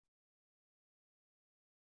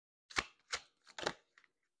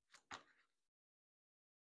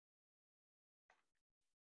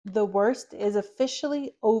The worst is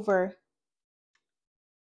officially over.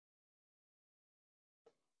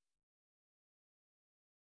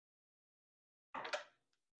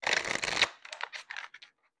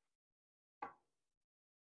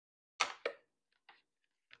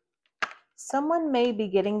 Someone may be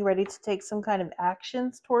getting ready to take some kind of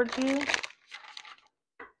actions towards you.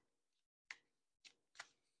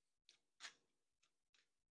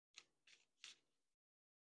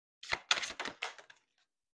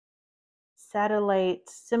 Satellite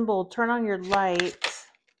symbol, turn on your light.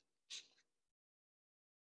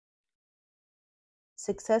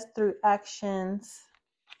 Success through actions.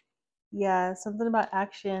 Yeah, something about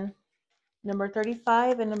action. Number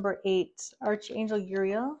 35 and number 8, Archangel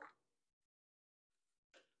Uriel.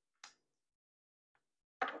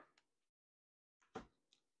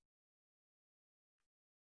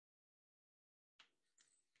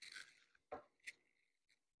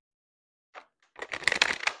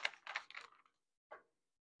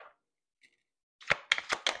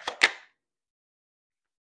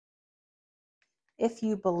 If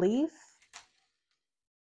you believe,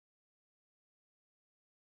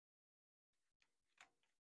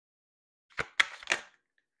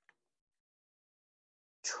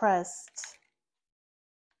 trust.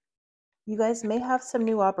 You guys may have some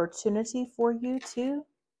new opportunity for you too.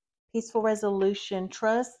 Peaceful resolution,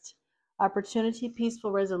 trust, opportunity,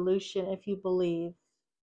 peaceful resolution if you believe.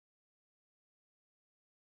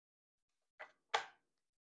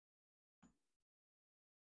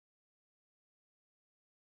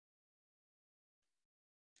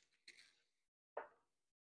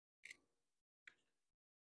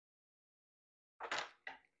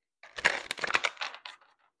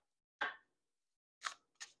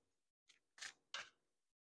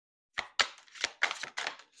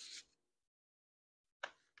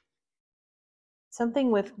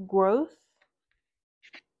 Something with growth.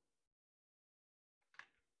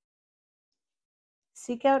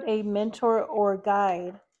 Seek out a mentor or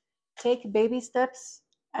guide. Take baby steps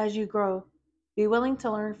as you grow. Be willing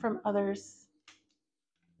to learn from others.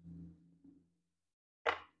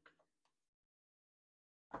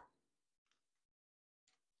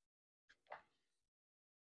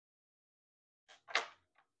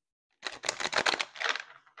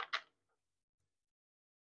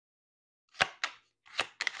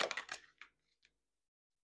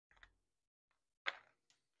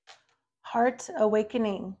 Heart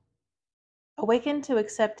awakening. Awaken to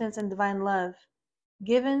acceptance and divine love.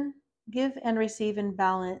 Give and receive in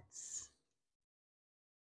balance.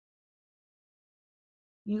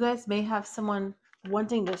 You guys may have someone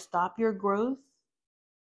wanting to stop your growth.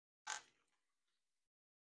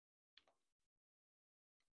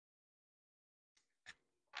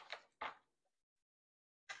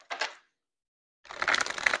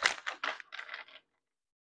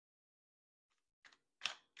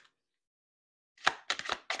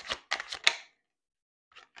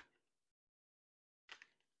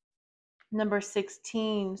 Number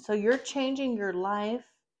 16. So you're changing your life.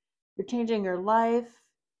 You're changing your life.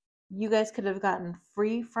 You guys could have gotten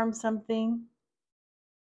free from something.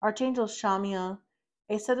 Archangel Shamia,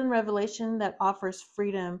 a sudden revelation that offers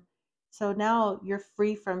freedom. So now you're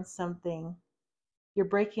free from something. You're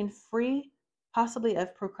breaking free, possibly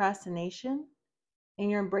of procrastination, and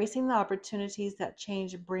you're embracing the opportunities that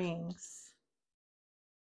change brings.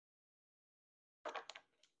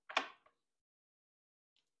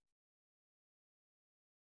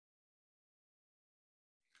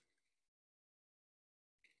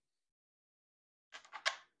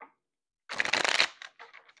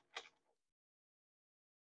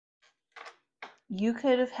 You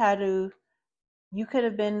could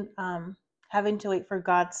have been having to wait for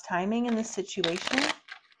God's timing in this situation.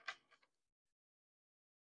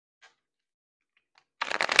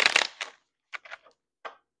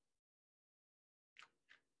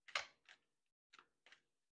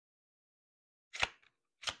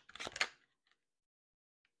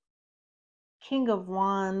 King of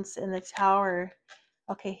Wands in the Tower.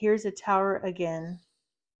 Okay, here's a Tower again.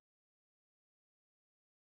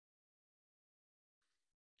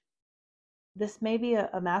 This may be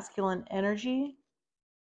a masculine energy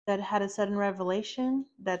that had a sudden revelation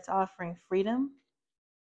that's offering freedom,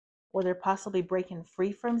 or they're possibly breaking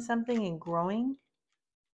free from something and growing.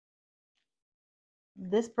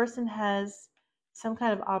 This person has some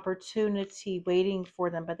kind of opportunity waiting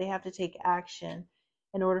for them, but they have to take action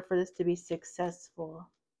in order for this to be successful.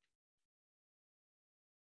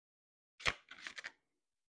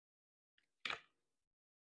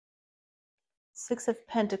 Six of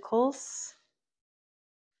Pentacles,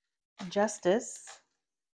 Justice.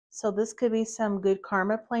 So this could be some good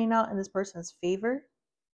karma playing out in this person's favor.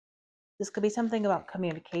 This could be something about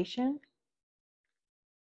communication.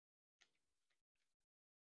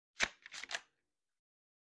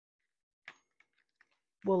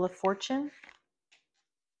 Wheel of Fortune.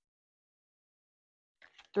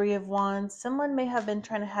 Three of Wands. Someone may have been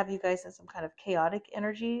trying to have you guys in some kind of chaotic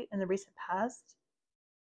energy in the recent past.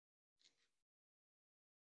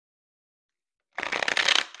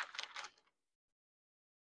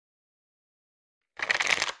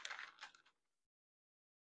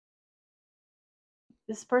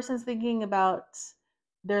 This person's thinking about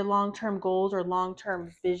their long-term goals or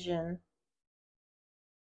long-term vision.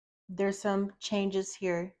 There's some changes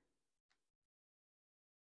here.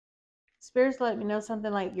 Spirits let me know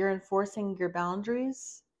something like you're enforcing your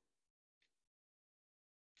boundaries.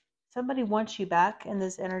 Somebody wants you back in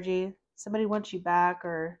this energy. Somebody wants you back,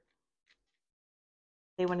 or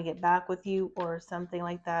they want to get back with you or something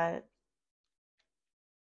like that.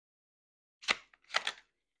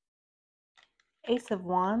 Ace of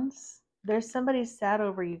Wands. There's somebody sad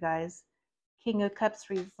over you guys. King of Cups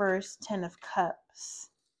reversed, 10 of Cups.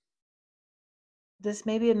 This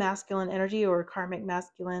may be a masculine energy or a karmic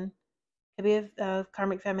masculine. Could be a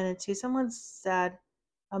karmic feminine too. Someone's sad,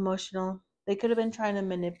 emotional. They could have been trying to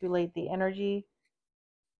manipulate the energy.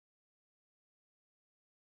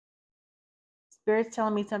 Spirit's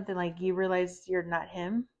telling me something like you realize you're not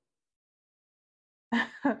him.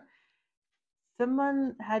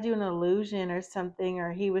 Someone had you an illusion or something,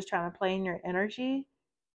 or he was trying to play in your energy.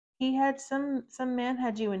 He had some man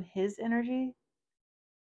had you in his energy.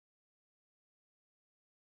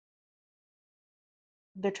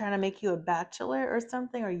 They're trying to make you a bachelor or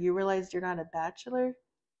something, or you realize you're not a bachelor.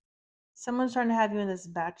 Someone's trying to have you in this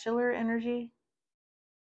bachelor energy.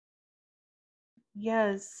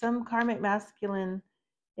 Yes, some karmic masculine,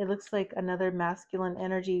 it looks like another masculine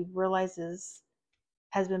energy realizes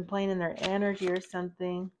has been playing in their energy or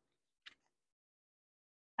something.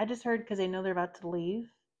 I just heard because they know they're about to leave.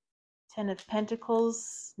 10 of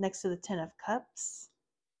Pentacles next to the 10 of Cups.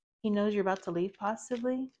 He knows you're about to leave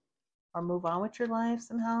possibly, or move on with your life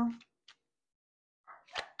somehow.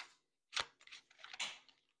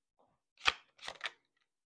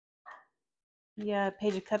 Yeah,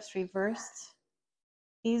 Page of Cups reversed.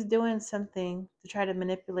 He's doing something to try to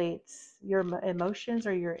manipulate your emotions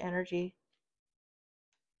or your energy.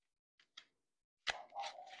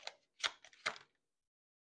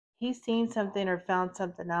 He's seen something or found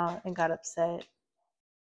something out and got upset.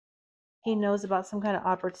 He knows about some kind of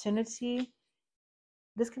opportunity.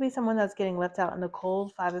 This could be someone that's getting left out in the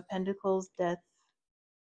cold. 5 of Pentacles, death.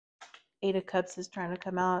 8 of Cups is trying to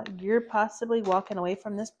come out. You're possibly walking away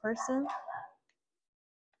from this person.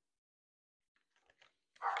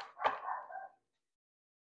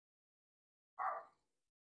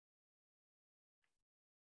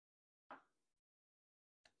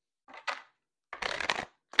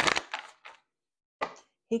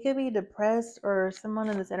 He could be depressed, or someone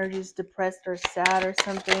in this energy is depressed or sad or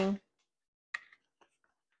something.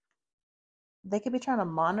 They could be trying to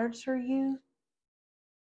monitor you.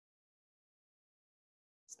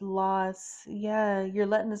 It's loss. Yeah, you're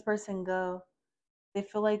letting this person go. They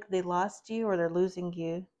feel like they lost you or they're losing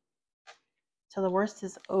you. So the worst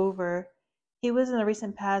is over. He was in the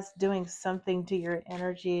recent past doing something to your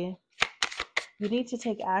energy. You need to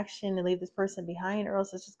take action and leave this person behind, or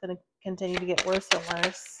else it's just going to continue to get worse and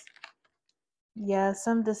worse. Yeah,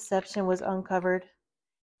 some deception was uncovered.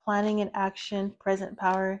 Planning and action, present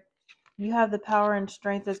power. You have the power and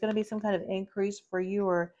strength. There's going to be some kind of increase for you,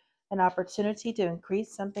 or an opportunity to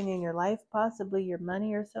increase something in your life, possibly your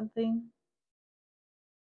money or something.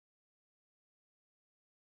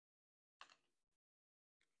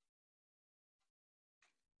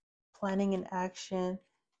 Planning and action,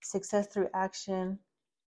 success through action.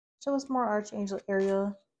 Show us more, Archangel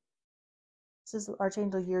Ariel. This is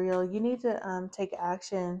Archangel Uriel. You need to take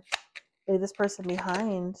action. Leave this person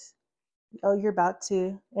behind. Oh, you're about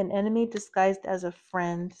to. An enemy disguised as a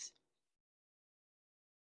friend.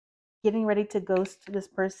 Getting ready to ghost this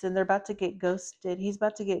person. They're about to get ghosted. He's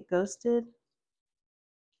about to get ghosted.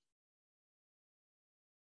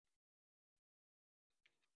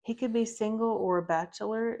 He could be single or a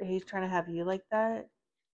bachelor. He's trying to have you like that.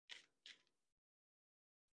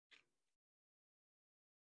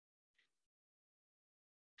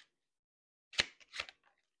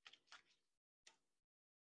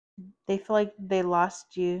 They feel like they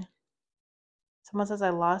lost you. Someone says, I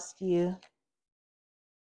lost you.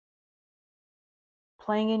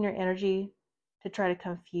 Playing in your energy to try to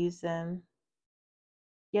confuse them.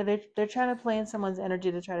 Yeah, they're trying to play in someone's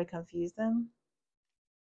energy to try to confuse them.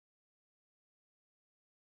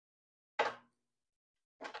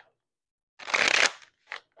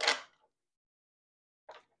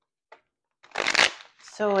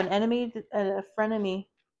 So an enemy, a frenemy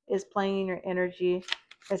is playing in your energy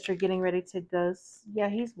as you're getting ready to ghost. Yeah,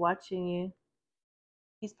 he's watching you.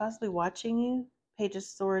 He's possibly watching you. Page of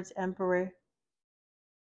Swords, Emperor.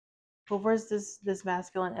 Whoever's this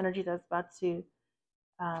masculine energy that's about to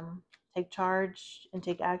take charge and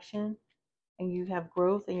take action, and you have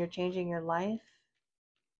growth and you're changing your life,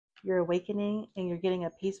 you're awakening and you're getting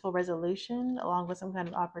a peaceful resolution along with some kind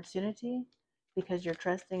of opportunity because you're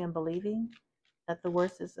trusting and believing that the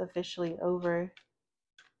worst is officially over.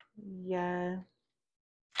 Yeah.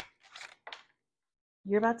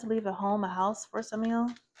 You're about to leave a home, a house for some of y'all.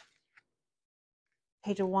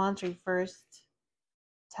 Page of Wands reversed.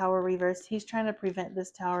 Tower reversed. He's trying to prevent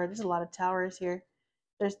this tower. There's a lot of towers here.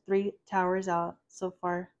 There's 3 towers out so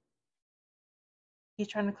far. He's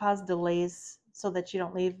trying to cause delays so that you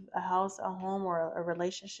don't leave a house, a home, or a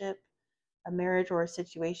relationship, a marriage, or a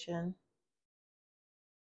situation.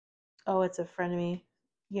 Oh, it's a frenemy.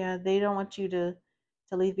 Yeah, they don't want you to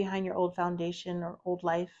leave behind your old foundation or old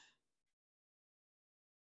life.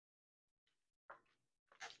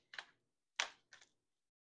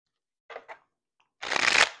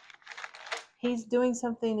 He's doing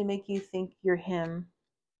something to make you think you're him.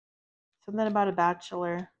 Something about a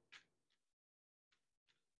bachelor.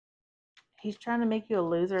 He's trying to make you a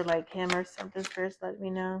loser like him or something. First, let me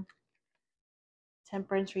know.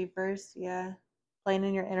 Temperance reverse, yeah. Playing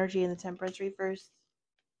in your energy in the Temperance reverse.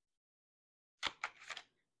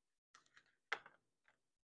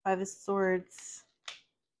 5 of Swords.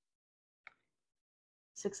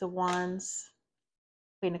 6 of Wands.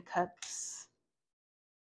 Queen of Cups.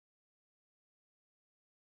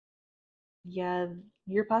 Yeah,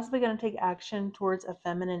 you're possibly going to take action towards a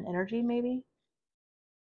feminine energy, maybe.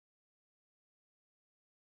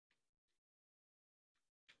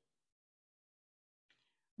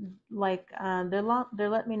 Like, they're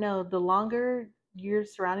letting me know the longer you're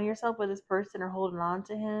surrounding yourself with this person or holding on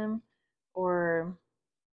to him or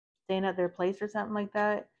staying at their place or something like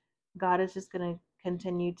that, God is just going to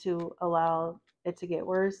continue to allow it to get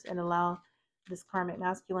worse and allow this karmic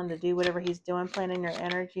masculine to do whatever he's doing, playing in your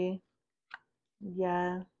energy.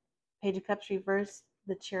 Yeah. Page of Cups reversed,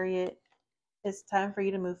 the Chariot. It's time for you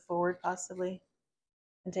to move forward, possibly,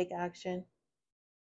 and take action.